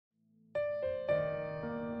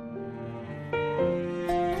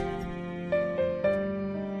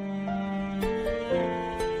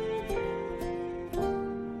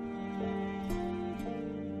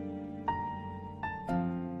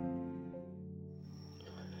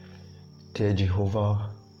Dear Jehovah,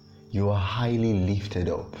 you are highly lifted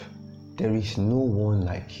up. There is no one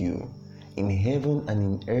like you. In heaven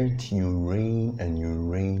and in earth you reign, and you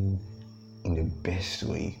reign in the best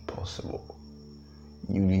way possible.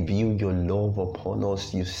 You reveal your love upon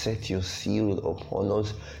us. You set your seal upon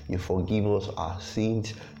us. You forgive us our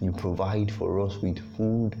sins. You provide for us with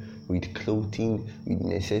food, with clothing, with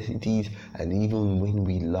necessities, and even when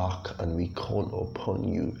we lack and we call upon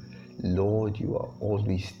you, Lord, you are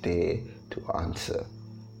always there to answer.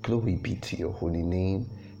 Glory be to your holy name.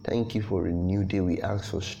 Thank you for a new day. We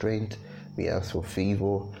ask for strength. We ask for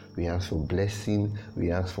favor. We ask for blessing. We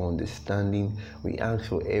ask for understanding. We ask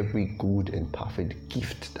for every good and perfect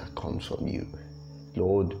gift that comes from you.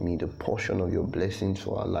 Lord, may the portion of your blessings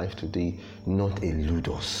for our life today not elude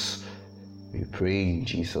us. We pray in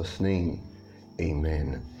Jesus' name.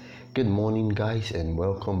 Amen. Good morning, guys, and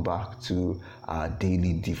welcome back to our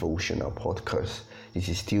daily devotional podcast. This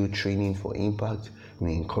is still Training for Impact.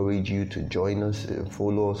 We encourage you to join us and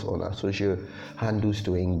follow us on our social handles,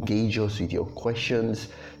 to engage us with your questions,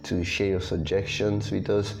 to share your suggestions with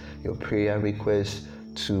us, your prayer requests,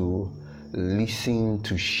 to listen,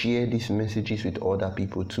 to share these messages with other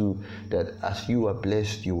people too, that as you are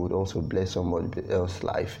blessed, you would also bless someone else's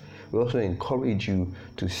life. We also encourage you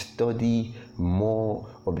to study more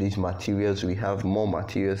of these materials. We have more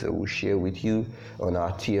materials that we'll share with you on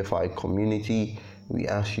our TFI community. We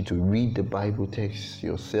ask you to read the Bible text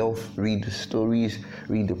yourself, read the stories,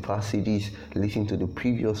 read the passages, listen to the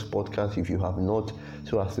previous podcast if you have not,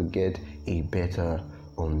 so as to get a better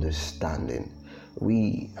understanding.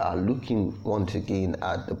 We are looking once again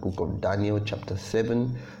at the book of Daniel chapter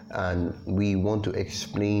 7, and we want to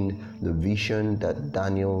explain the vision that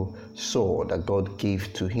Daniel saw, that God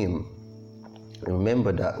gave to him.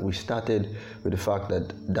 Remember that we started with the fact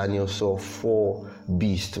that Daniel saw 4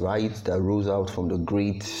 beasts, right, that rose out from the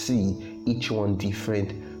great sea, each one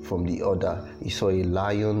different from the other. He saw a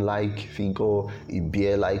lion-like figure, a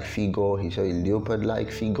bear-like figure, he saw a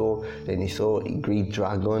leopard-like figure, then he saw a great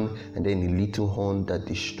dragon, and then a little horn that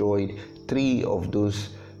destroyed 3 of those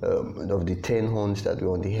of the 10 horns that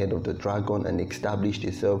were on the head of the dragon and established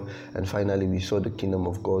itself. And finally we saw the kingdom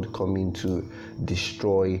of God coming to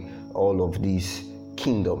destroy all of these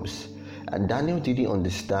kingdoms. And Daniel didn't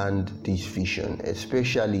understand this vision,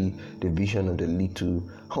 especially the vision of the little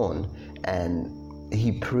horn, and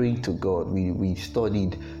he prayed to God. We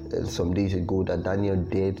studied some days ago that Daniel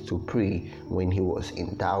dared to pray when he was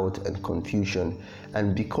in doubt and confusion.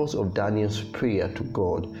 And because of Daniel's prayer to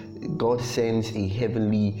God, God sends a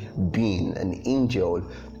heavenly being, an angel,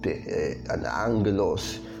 an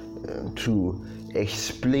angelos, to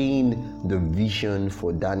explain the vision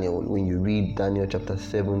for Daniel when you read Daniel chapter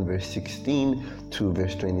 7 verse 16 to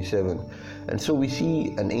verse 27. And so we see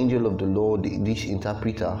an angel of the Lord, this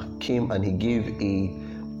interpreter, came and he gave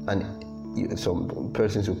some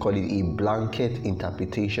persons will call it a blanket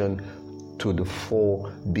interpretation to the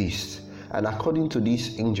 4 beasts. And according to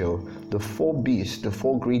this angel, the 4 beasts, the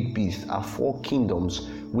 4 great beasts, are 4 kingdoms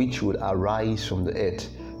which would arise from the earth.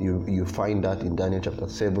 You find that in Daniel chapter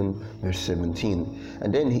 7 verse 17.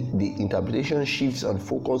 And then the interpretation shifts and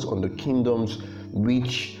focuses on the kingdoms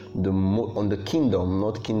which on the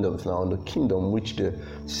kingdom which the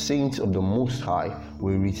saints of the Most High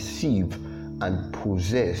will receive and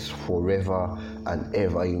possess forever and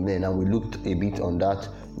ever. Amen. And we looked a bit on that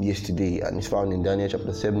yesterday, and it's found in Daniel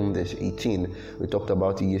chapter 7 verse 18. We talked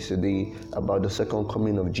about it yesterday, about the second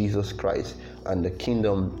coming of Jesus Christ and the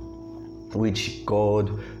kingdom which God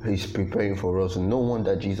is preparing for us. No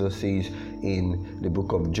wonder Jesus says in the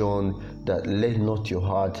book of John that let not your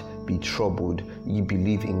heart be troubled. Ye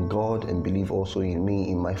believe in God and believe also in me.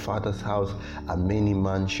 In my Father's house are many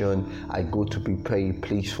mansions. I go to prepare a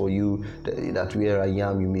place for you, that where I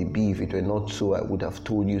am you may be. If it were not so, I would have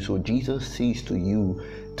told you. So Jesus says to you,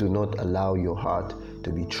 do not allow your heart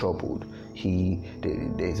to be troubled.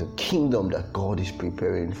 There's a kingdom that God is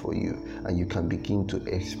preparing for you, and you can begin to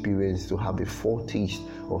experience, to have a foretaste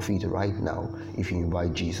of it right now if you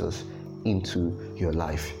invite Jesus into your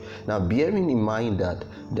life. Now, bearing in mind that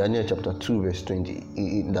Daniel chapter 2 verse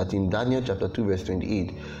 20, that in Daniel chapter 2 verse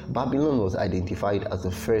 28, Babylon was identified as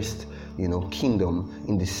the first kingdom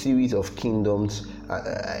in the series of kingdoms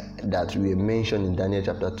that were mentioned in Daniel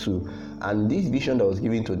chapter 2. And this vision that was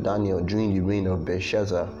given to Daniel during the reign of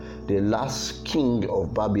Belshazzar, the last king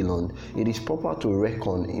of Babylon, it is proper to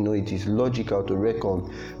reckon, it is logical to reckon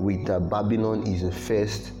with that Babylon is the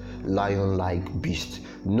first lion-like beast,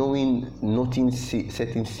 noting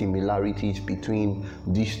certain similarities between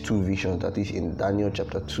these 2 visions, that is in Daniel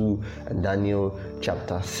chapter 2 and Daniel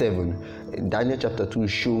chapter 7. Daniel chapter 2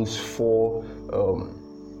 shows 4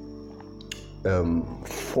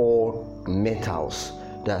 four metals.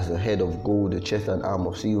 That's the head of gold, the chest and arm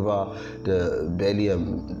of silver, the belly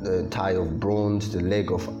and the thigh of bronze, the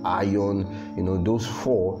leg of iron, those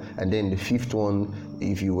four. And then the fifth one,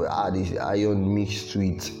 if you will add, is iron mixed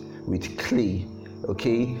with clay.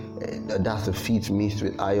 Okay, that's the feet mixed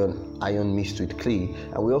with iron mixed with clay.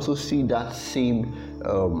 And we also see that same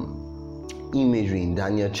imagery in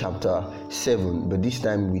Daniel chapter 7, but this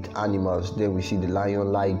time with animals. Then we see the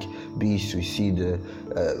lion-like beast, we see the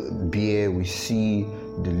bear, we see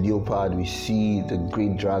the leopard, we see the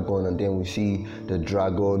great dragon, and then we see the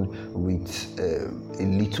dragon with a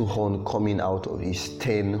little horn coming out of his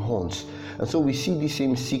 10 horns. And so we see the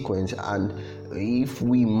same sequence, and if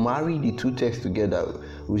we marry the two texts together,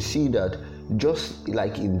 we see that just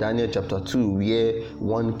like in Daniel chapter 2, where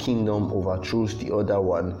one kingdom overthrows the other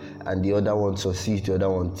one and the other one succeeds the other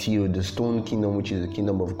one till the stone kingdom, which is the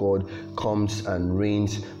kingdom of God, comes and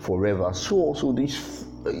reigns forever. So also these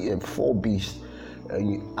four beasts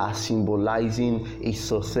are symbolizing a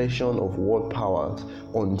succession of world powers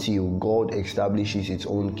until God establishes its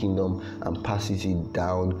own kingdom and passes it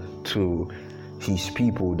down to his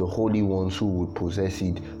people, the holy ones who would possess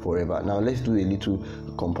it forever. Now let's do a little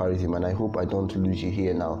comparison, and I hope I don't lose you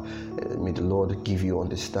here now. May the Lord give you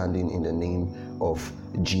understanding in the name of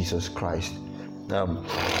Jesus Christ.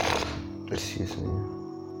 Excuse me.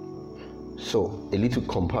 So a little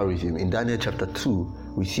comparison. In Daniel chapter 2,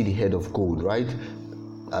 we see the head of gold, right,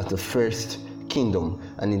 as the first kingdom,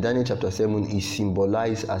 and in Daniel chapter 7 is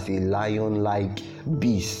symbolized as a lion-like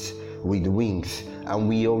beast with wings. And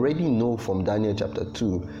we already know from Daniel chapter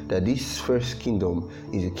 2 that this first kingdom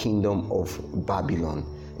is a kingdom of Babylon.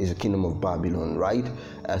 Right?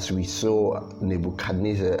 As we saw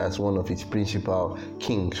Nebuchadnezzar as one of its principal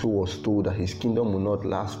kings, who was told that his kingdom will not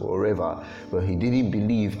last forever, but he didn't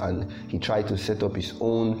believe, and he tried to set up his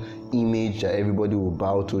own image that everybody will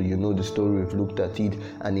bow to. You know the story, we've looked at it.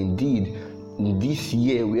 And indeed, in this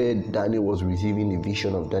year where Daniel was receiving the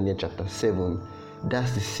vision of Daniel chapter 7,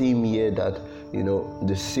 that's the same year that,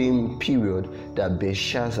 the same period that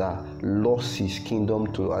Belshazzar lost his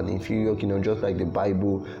kingdom to an inferior kingdom, just like the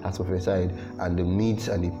Bible has prophesied, and the Medes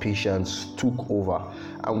and the Persians took over.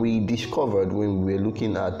 And we discovered when we were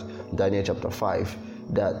looking at Daniel chapter 5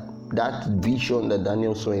 that vision that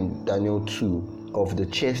Daniel saw in Daniel 2 of the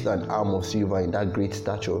chest and arm of silver in that great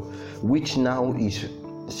statue, which now is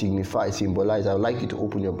symbolized. I would like you to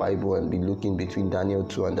open your Bible and be looking between Daniel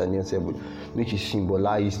 2 and Daniel 7, which is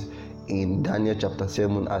symbolized in Daniel chapter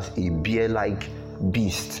 7 as a bear-like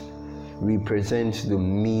beast, represents the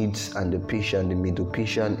Medes and the Persian, the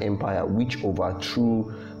Medo-Persian Empire, which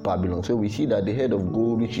overthrew Babylon. So we see that the head of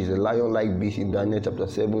gold, which is a lion-like beast in Daniel chapter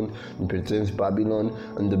 7, represents Babylon,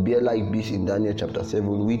 and the bear-like beast in Daniel chapter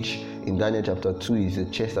 7, which in Daniel chapter 2 is the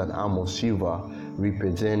chest and arm of silver,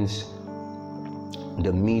 represents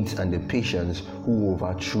the Medes and the Persians who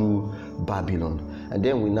overthrew Babylon. And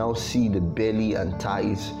then we now see the belly and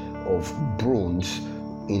thighs of bronze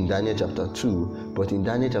in Daniel chapter 2, but in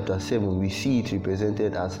Daniel chapter 7 we see it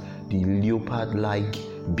represented as the leopard-like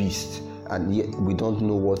beast, and yet we don't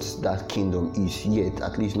know what that kingdom is yet,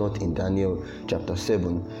 at least not in Daniel chapter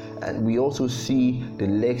 7. And we also see the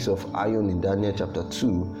legs of iron in Daniel chapter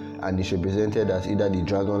 2, and it's represented as either the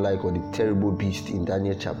dragon-like or the terrible beast in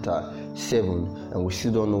Daniel chapter 7, and we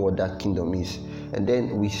still don't know what that kingdom is. And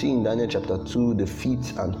then we see in Daniel chapter 2 the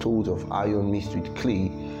feet and toes of iron mixed with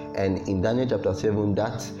clay, and in Daniel chapter 7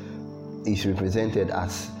 that is represented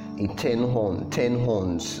as a 10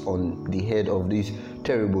 horns on the head of this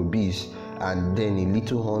terrible beast, and then a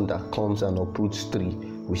little horn that comes and uproots 3.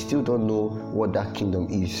 We still don't know what that kingdom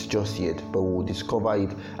is just yet, but we'll discover it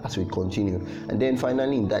as we continue. And then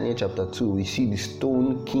finally in Daniel chapter 2 we see the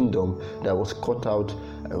stone kingdom that was cut out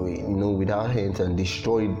without hands and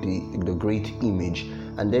destroyed the great image.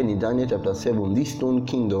 And then in Daniel chapter 7, this stone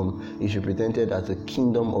kingdom is represented as the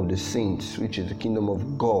kingdom of the saints, which is the kingdom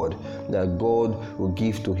of God, that God will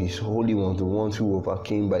give to his holy ones, the ones who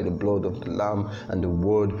overcame by the blood of the Lamb and the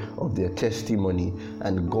word of their testimony,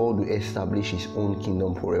 and God will establish his own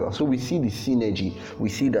kingdom forever. So we see the synergy. We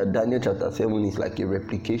see that Daniel chapter 7 is like a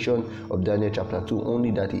replication of Daniel chapter 2,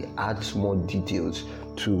 only that he adds more details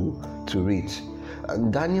to it.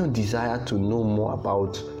 And Daniel desired to know more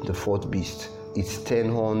about the fourth beast, its 10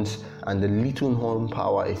 horns, and the little horn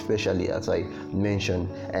power, especially, as I mentioned.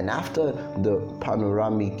 And after the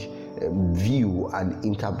panoramic view and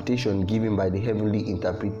interpretation given by the heavenly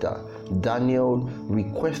interpreter, Daniel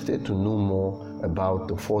requested to know more about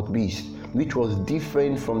the fourth beast, which was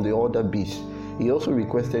different from the other beasts. He also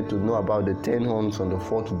requested to know about the 10 horns on the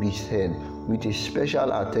fourth beast's head, with a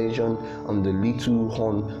special attention on the little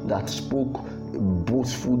horn that spoke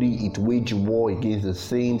boastfully. It waged war against the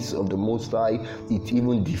saints of the Most High. It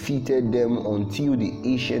even defeated them until the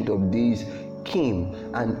Ancient of Days came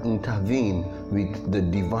and intervened with the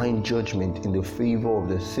divine judgment in the favor of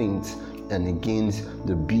the saints and against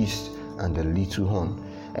the beast and the little horn.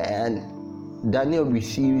 And Daniel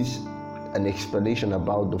receives an explanation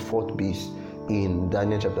about the fourth beast in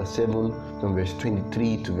Daniel chapter 7 from verse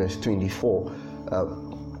 23 to verse 24,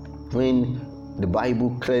 when the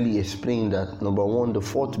Bible clearly explained that, number one, the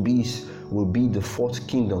fourth beast will be the fourth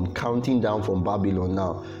kingdom, counting down from Babylon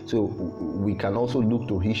now. So we can also look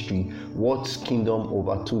to history. What kingdom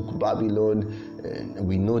overtook Babylon?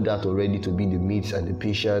 We know that already to be the Medes and the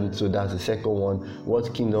Persians. So that's the second one.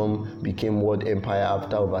 What kingdom became world empire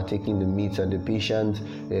after overtaking the Medes and the Persians?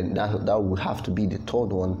 That would have to be the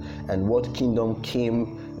third one. And what kingdom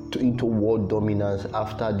came into world dominance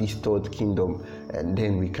after this third kingdom? And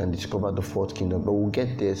then we can discover the fourth kingdom, but we'll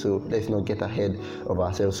get there, so let's not get ahead of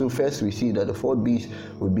ourselves. So first we see that the fourth beast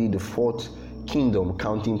will be the fourth kingdom,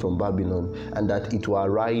 counting from Babylon, and that it will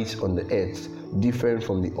arise on the earth, different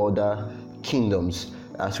from the other kingdoms,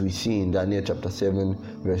 as we see in Daniel chapter 7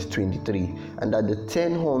 verse 23, and that the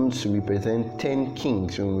 10 horns represent 10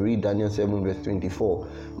 kings when we read Daniel 7 verse 24.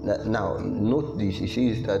 Now note this, it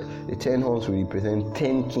says that the 10 horns will represent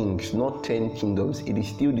 10 kings, not 10 kingdoms. It is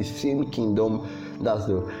still the same kingdom. That's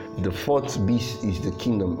the fourth beast is the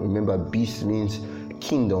kingdom. Remember, beast means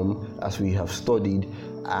kingdom, as we have studied,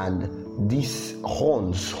 and these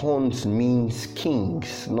horns means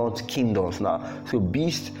kings, not kingdoms. Now, so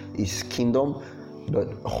beast is kingdom, but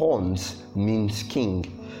horns means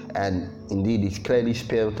king. And indeed, it's clearly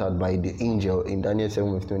spelled out by the angel in Daniel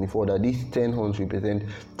 7 verse 24 that these 10 horns represent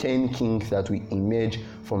 10 kings that will emerge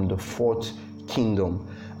from the fourth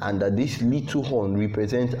kingdom, and that this little horn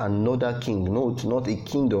represents another king. No, it's not a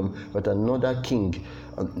kingdom, but another king.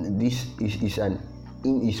 This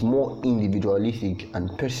is more individualistic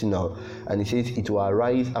and personal, and it says it will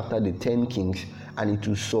arise after the 10 kings, and it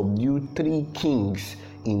will subdue 3 kings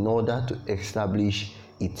in order to establish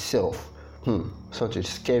itself. Such a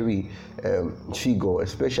scary figure,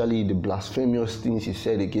 especially the blasphemous things he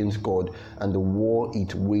said against God and the war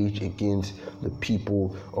it waged against the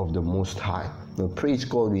people of the Most High. Now, praise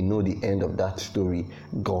God, we know the end of that story.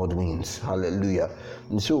 God wins. Hallelujah.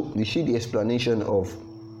 And so we see the explanation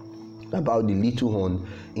about the little horn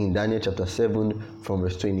in Daniel chapter 7 from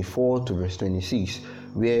verse 24 to verse 26,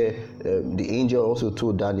 where the angel also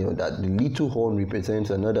told Daniel that the little horn represents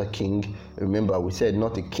another king. Remember, we said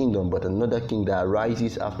not a kingdom, but another king that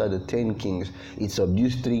arises after the 10 kings. It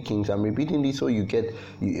subdues 3 kings. I'm repeating this so you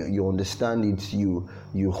understand it,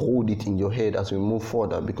 you hold it in your head as we move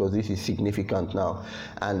further, because this is significant now.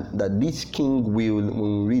 And that this king will,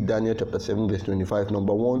 when we read Daniel chapter 7 verse 25,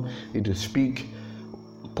 number 1, it will speak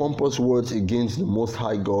pompous words against the Most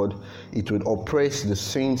High God. It would oppress the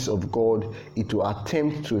saints of God. It will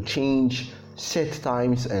attempt to change set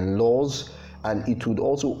times and laws, and it would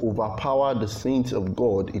also overpower the saints of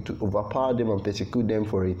God. It would overpower them and persecute them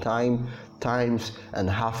for a time, times, and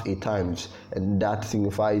half a times, and that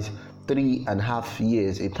signifies 3.5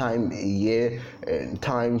 years. A time, a year,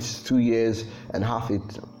 times 2 years, and half it.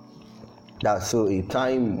 That's so a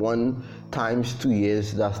time 1 times 2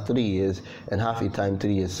 years, that's 3 years, and half a time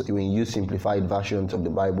 3 years. So when you use simplified versions of the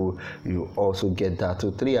Bible, you also get that. So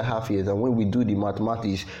 3.5 years, and when we do the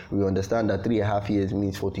mathematics, we understand that 3.5 years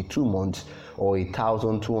means 42 months or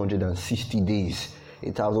 1,260 days.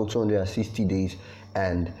 1,260 days.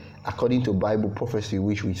 And according to Bible prophecy,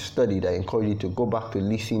 which we studied, I encourage you to go back to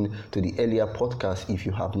listen to the earlier podcast if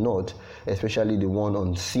you have not, especially the one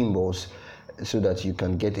on symbols, so that you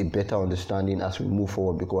can get a better understanding as we move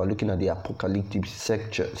forward, because we're looking at the apocalyptic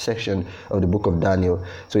section of the book of Daniel.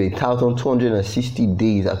 So 1,260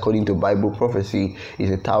 days according to Bible prophecy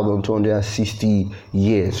is 1,260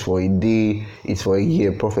 years. For a day is for a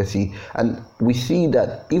year prophecy. And we see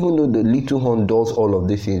that even though the little horn does all of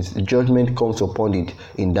these things, the judgment comes upon it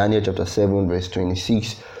in Daniel chapter 7 verse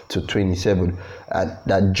 26 to 27. And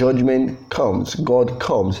that judgment comes, God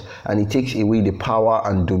comes, and he takes away the power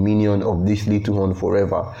and dominion of this little horn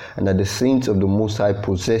forever, and that the saints of the Most High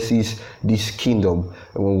possesses this kingdom.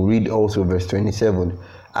 And when we read also verse 27,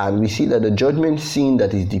 and we see that the judgment scene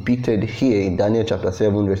that is depicted here in Daniel chapter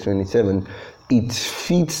 7 verse 27, it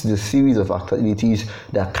fits the series of activities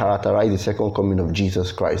that characterize the second coming of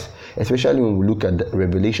Jesus Christ. especially when we look at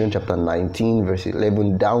Revelation chapter 19 verse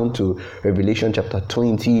 11 down to Revelation chapter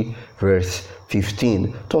 20 verse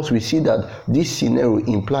 15. Thus we see that this scenario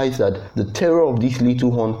implies that the terror of this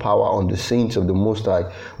little horn power on the saints of the Most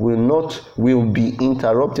High will be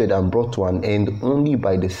interrupted and brought to an end only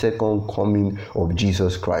by the second coming of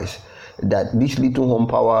Jesus Christ. That this little horn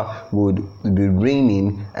power would be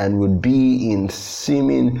reigning and would be in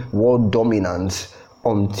seeming world dominance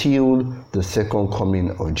until the second coming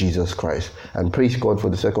of Jesus Christ. And praise God for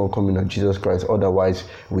the second coming of Jesus Christ, otherwise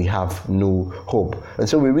we have no hope. And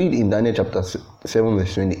so we read in Daniel chapter 7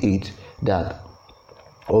 verse 28 that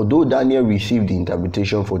although Daniel received the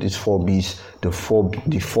interpretation for these four beasts, the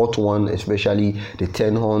fourth one, especially the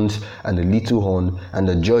 10 horns and the little horn and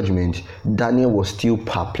the judgment, Daniel was still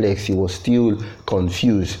perplexed, he was still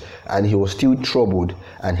confused, and he was still troubled,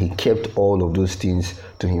 and he kept all of those things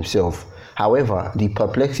to himself. However, the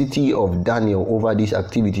perplexity of Daniel over these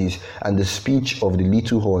activities and the speech of the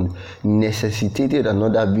little horn necessitated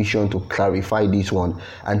another vision to clarify this one.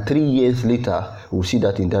 And 3 years later, we'll see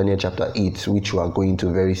that in Daniel chapter 8, which we are going to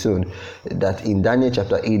very soon, that in Daniel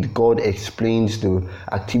chapter 8, God explains the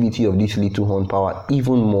activity of this little horn power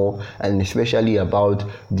even more, and especially about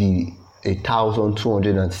the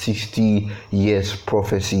 1,260 years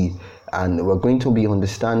prophecy. And we're going to be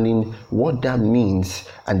understanding what that means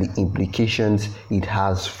and the implications it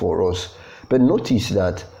has for us. But notice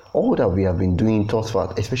that all that we have been doing thus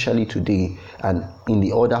far, especially today and in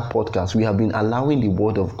the other podcasts, we have been allowing the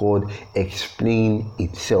Word of God explain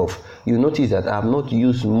itself. You notice that I have not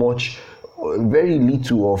used very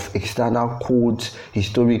little of external quotes,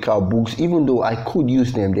 historical books, even though I could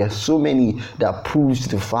use them. There are so many that proves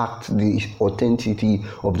the fact, the authenticity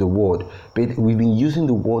of the word. But we've been using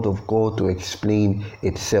the Word of God to explain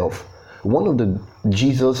itself. One of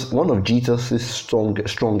Jesus'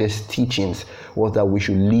 strongest teachings was that we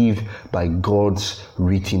should live by God's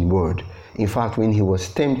written word. In fact, when he was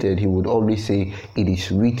tempted, he would always say, "It is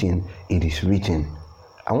written, it is written."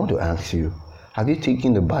 I want to ask you, have you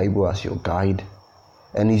taken the Bible as your guide?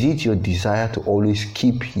 And is it your desire to always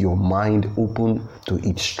keep your mind open to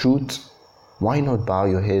its truth? Why not bow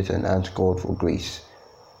your heads and ask God for grace?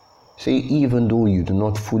 Say, even though you do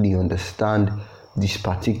not fully understand this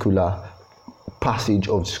particular passage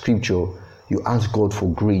of scripture, you ask God for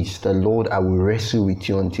grace. The Lord, I will wrestle with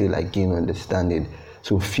you until I gain understanding.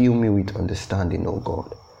 So fill me with understanding, oh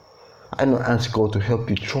God. I not ask God to help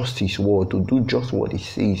you trust his word, to do just what he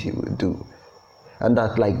says he will do. And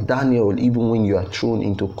that, like Daniel, even when you are thrown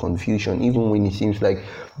into confusion, even when it seems like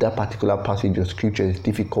that particular passage of scripture is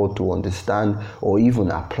difficult to understand or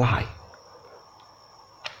even apply,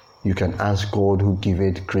 you can ask God who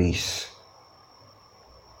giveth grace.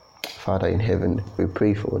 Father in heaven, we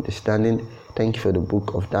pray for understanding. Thank you for the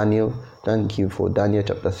book of Daniel. Thank you for Daniel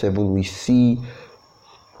chapter 7. We see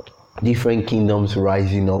different kingdoms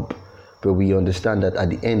rising up, but we understand that at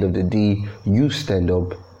the end of the day, you stand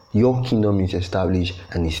up. Your kingdom is established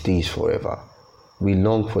and it stays forever. We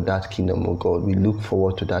long for that kingdom, oh God. We look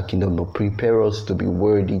forward to that kingdom, but prepare us to be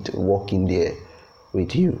worthy to walk in there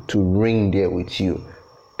with you, to reign there with you.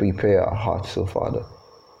 Prepare our hearts, oh Father.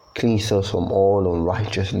 Cleanse us from all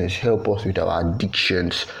unrighteousness. Help us with our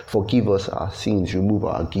addictions. Forgive us our sins. Remove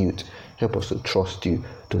our guilt. Help us to trust you,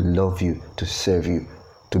 to love you, to serve you,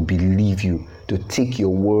 to believe you, to take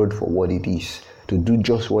your word for what it is, to do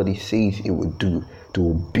just what it says it will do, to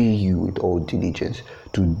obey you with all diligence,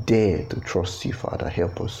 to dare to trust you, Father.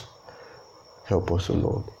 Help us. Help us, O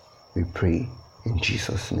Lord. We pray in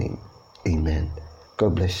Jesus' name. Amen.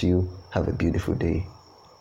 God bless you. Have a beautiful day.